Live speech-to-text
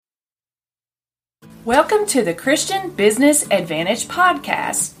Welcome to the Christian Business Advantage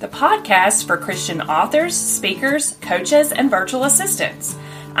Podcast, the podcast for Christian authors, speakers, coaches, and virtual assistants.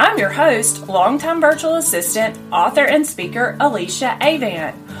 I'm your host, longtime virtual assistant, author, and speaker, Alicia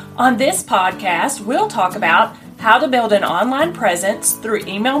Avant. On this podcast, we'll talk about how to build an online presence through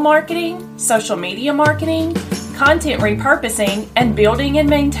email marketing, social media marketing, content repurposing, and building and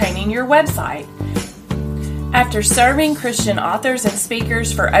maintaining your website. After serving Christian authors and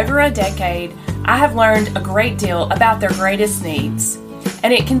speakers for over a decade, I have learned a great deal about their greatest needs,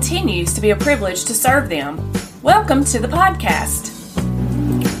 and it continues to be a privilege to serve them. Welcome to the podcast.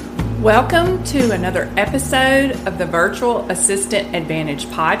 Welcome to another episode of the Virtual Assistant Advantage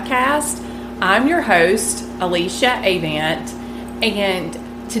Podcast. I'm your host, Alicia Avant,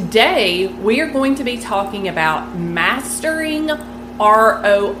 and today we are going to be talking about mastering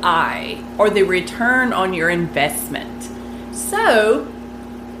ROI, or the return on your investment. So,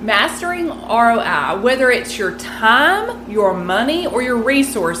 mastering ROI, whether it's your time, your money, or your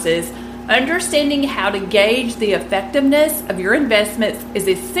resources, understanding how to gauge the effectiveness of your investments is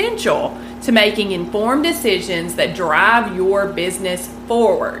essential to making informed decisions that drive your business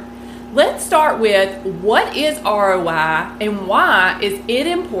forward. Let's start with what is ROI and why is it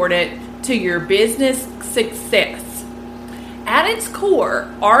important to your business success. At its core,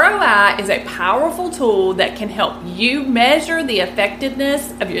 ROI is a powerful tool that can help you measure the effectiveness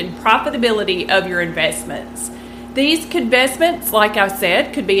of and profitability of your investments. These investments, like I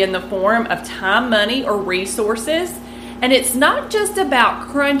said, could be in the form of time, money, or resources. And it's not just about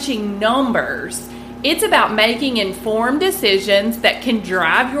crunching numbers. It's about making informed decisions that can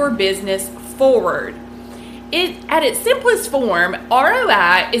drive your business forward. At its simplest form,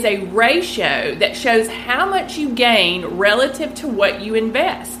 ROI is a ratio that shows how much you gain relative to what you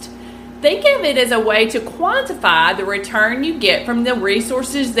invest. Think of it as a way to quantify the return you get from the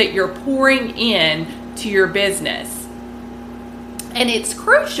resources that you're pouring in to your business. And it's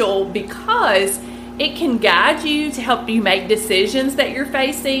crucial because it can guide you to help you make decisions that you're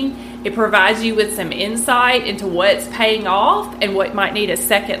facing. It provides you with some insight into what's paying off and what might need a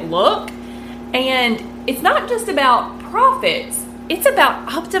second look. And it's not just about profits, it's about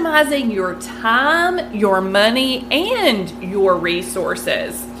optimizing your time, your money, and your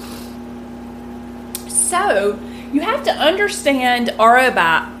resources. So, you have to understand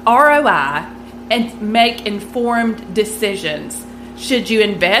ROI and make informed decisions. Should you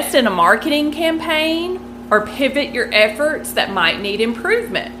invest in a marketing campaign or pivot your efforts that might need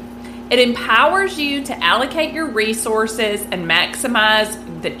improvement? It empowers you to allocate your resources and maximize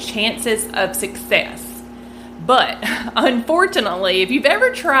the chances of success. But unfortunately, if you've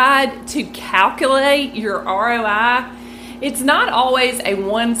ever tried to calculate your ROI, it's not always a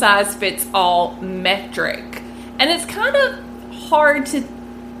one-size-fits-all metric. And it's kind of hard to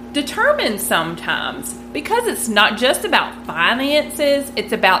determine sometimes because it's not just about finances,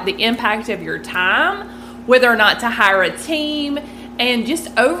 it's about the impact of your time, whether or not to hire a team, and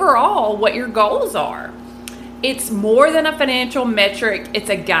just overall what your goals are. It's more than a financial metric, it's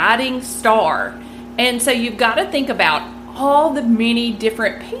a guiding star. And so you've got to think about all the many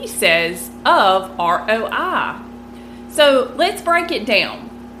different pieces of ROI. So let's break it down.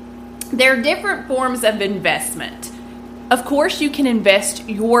 There are different forms of investment. Of course, you can invest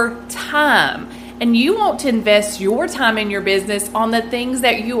your time, and you want to invest your time in your business on the things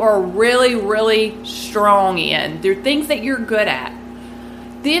that you are really, really strong in. They're things that you're good at.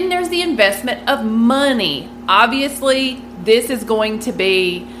 Then there's the investment of money. Obviously, this is going to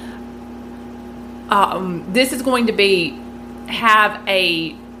have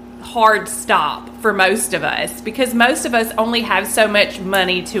a hard stop for most of us because most of us only have so much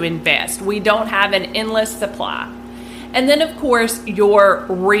money to invest. We don't have an endless supply. And then, of course, your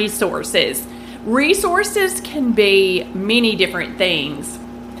resources. Resources can be many different things.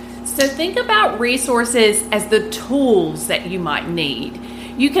 So think about resources as the tools that you might need.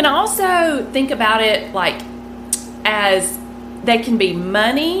 You can also think about it as they can be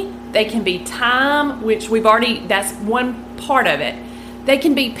money, they can be time, which that's one part of it. They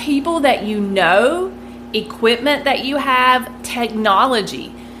can be people that you know, equipment that you have,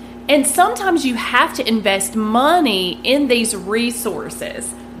 technology. And sometimes you have to invest money in these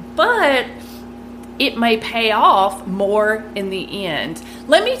resources, but it may pay off more in the end.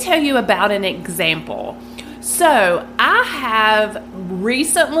 Let me tell you about an example. So I have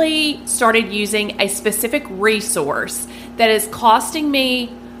recently started using a specific resource that is costing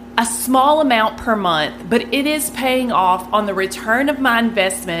me a small amount per month, but it is paying off on the return of my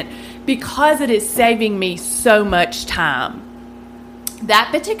investment because it is saving me so much time. That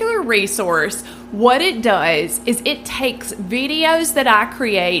particular resource, what it does is it takes videos that I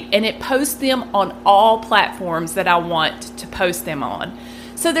create and it posts them on all platforms that I want to post them on.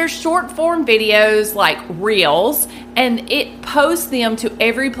 So there's short form videos like Reels, and it posts them to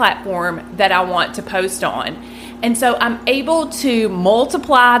every platform that I want to post on. And so I'm able to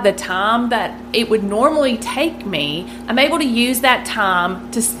multiply the time that it would normally take me. I'm able to use that time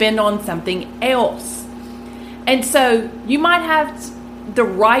to spend on something else. And so you might have the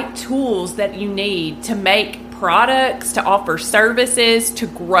right tools that you need to make products, to offer services, to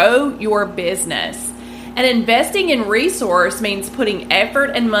grow your business. And investing in resource means putting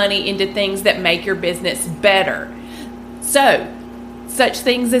effort and money into things that make your business better. So, such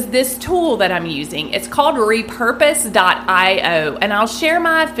things as this tool that I'm using. It's called repurpose.io, and I'll share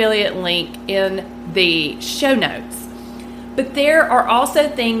my affiliate link in the show notes. But there are also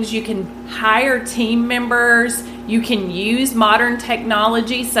things you can hire team members. You can use modern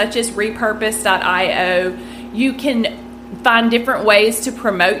technology such as repurpose.io. You can find different ways to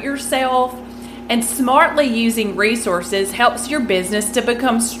promote yourself. And smartly using resources helps your business to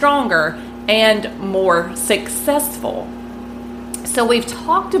become stronger and more successful. So we've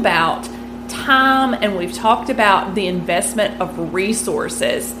talked about time and we've talked about the investment of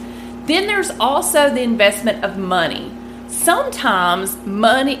resources. Then there's also the investment of money. Sometimes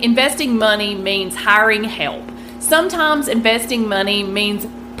investing money means hiring help. Sometimes investing money means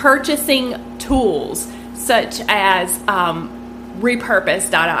purchasing tools such as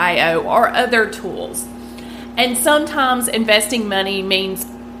repurpose.io or other tools. And sometimes investing money means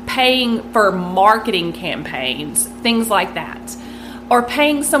paying for marketing campaigns, things like that, or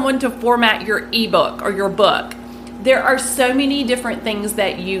paying someone to format your ebook or your book. There are so many different things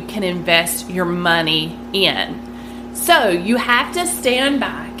that you can invest your money in. So you have to stand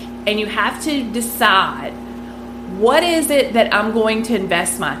back and you have to decide, what is it that I'm going to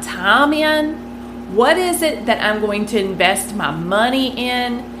invest my time in? What is it that I'm going to invest my money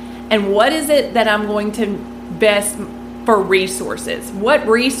in? And what is it that I'm going to invest for resources? What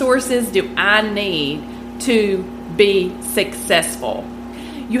resources do I need to be successful?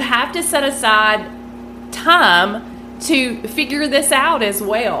 You have to set aside time to figure this out as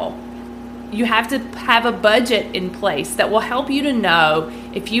well. You have to have a budget in place that will help you to know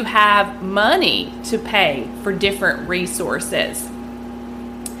if you have money to pay for different resources.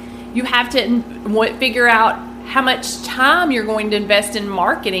 You have to figure out how much time you're going to invest in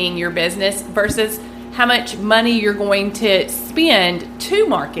marketing your business versus how much money you're going to spend to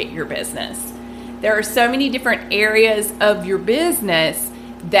market your business. There are so many different areas of your business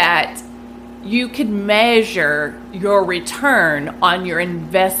that you can measure your return on your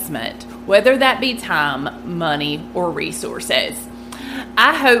investment, whether that be time, money, or resources.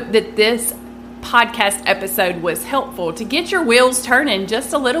 I hope that this podcast episode was helpful to get your wheels turning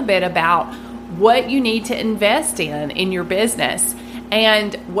just a little bit about what you need to invest in your business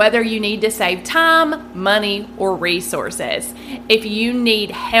and whether you need to save time, money, or resources. If you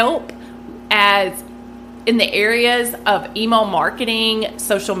need help as in the areas of email marketing,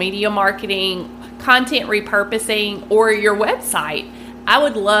 social media marketing, content repurposing, or your website, I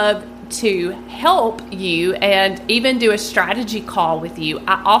would love to help you and even do a strategy call with you.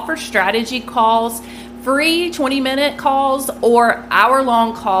 I offer strategy calls, free 20-minute calls or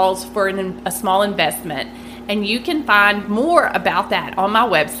hour-long calls for a small investment. And you can find more about that on my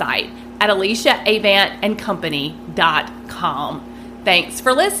website at aliciaavantandcompany.com. Thanks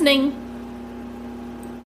for listening.